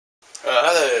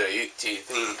Hello YouTube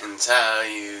fans, how are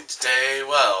you today?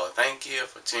 Well, thank you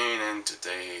for tuning in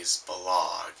today's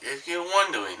blog. If you're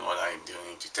wondering what I'm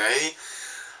doing today,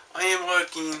 I am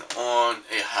working on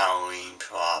a Halloween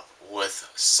prop with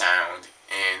sound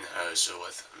and also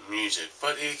with music.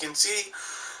 But you can see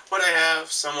what I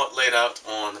have somewhat laid out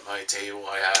on my table.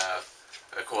 I have,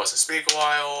 of course, a speaker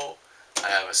wire, I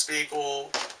have a speaker,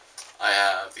 I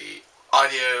have the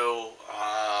audio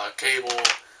cable,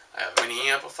 I have a mini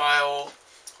amplifier,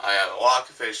 I have a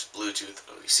Rockfish Bluetooth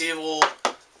receiver,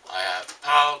 I have the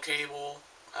power cable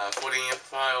for the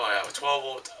amplifier, I have a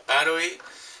 12-volt battery,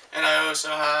 and I also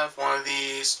have one of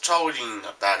these charging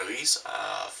batteries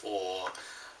for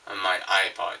my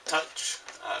iPod Touch,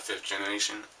 5th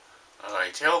generation,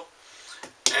 right here.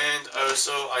 And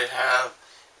also I have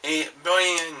a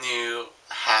brand new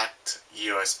hacked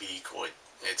USB cord.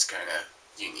 It's kind of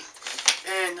unique.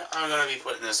 And I'm going to be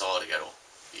putting this all together.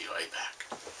 Be right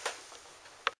back.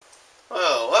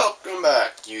 Well, welcome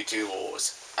back,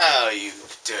 YouTubers. How are you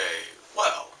today?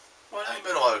 Well, what I've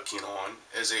been working on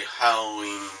is a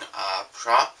Halloween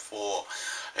prop for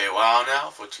a while now,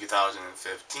 for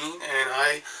 2015, and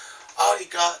I already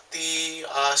got the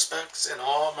specs and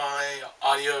all my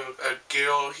audio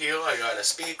gear here. I got a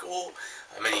speaker,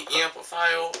 a mini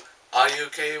amplifier, audio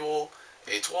cable,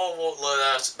 a 12-volt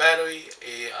lead-acid battery,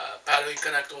 a battery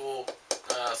connector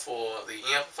for the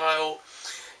amplifier,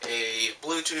 a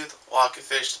Bluetooth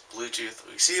Rockfish Bluetooth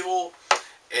receiver,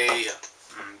 a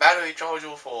battery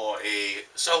charger for a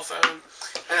cell phone,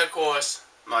 and of course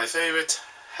my favorite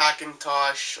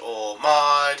Hackintosh or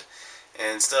mod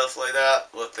and stuff like that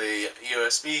with a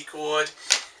USB cord,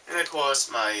 and of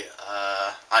course my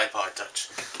iPod Touch.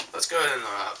 Let's go ahead and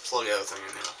plug everything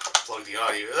in now. Plug the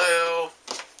audio there.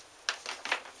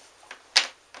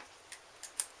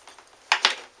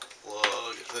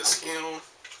 Plug this in.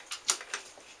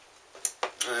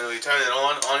 And we turn it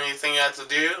on. Only thing you have to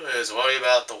do is worry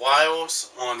about the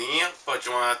wires on the amp, but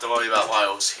you won't have to worry about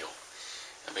wires here.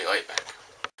 I'll be right back.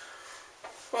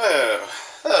 Well,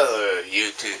 hello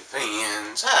YouTube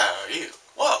fans, how are you?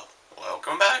 Well,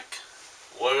 welcome back.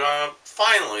 We're going to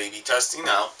finally be testing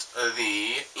out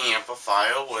the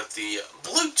amplifier with the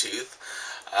Bluetooth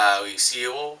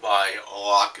receiver by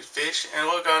Rockfish, and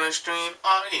we're going to stream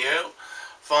audio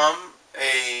from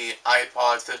a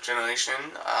iPod 5th generation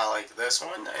like this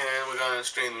one, and we're going to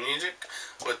stream music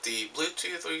with the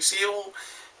Bluetooth receiver,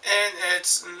 and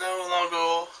it's no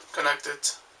longer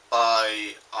connected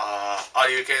by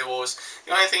audio cables.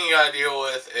 The only thing you gotta deal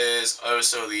with is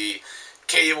also the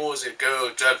cables that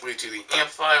go directly to the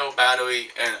amplifier,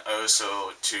 battery, and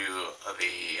also to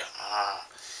the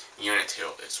unit here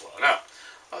as well. Now,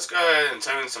 let's go ahead and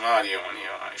turn some audio on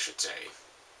here, I should say,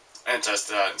 and test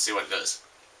it out and see what it does.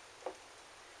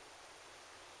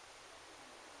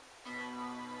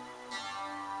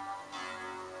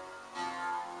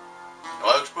 It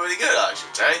looks pretty good, I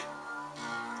should say.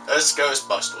 This is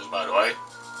Ghostbusters, by the way.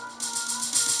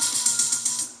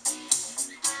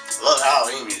 I love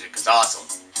Halloween music, it's awesome.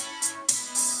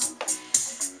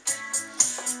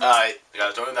 Alright, you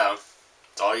gotta turn it down.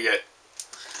 That's all you get.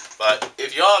 But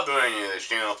if you are brand new to this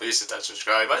channel, please hit that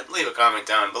subscribe button, leave a comment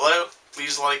down below.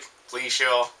 Please like, please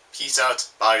share. Peace out.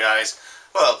 Bye guys.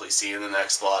 Well, please see you in the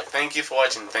next vlog. Thank you for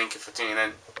watching, thank you for tuning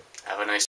in. Have a nice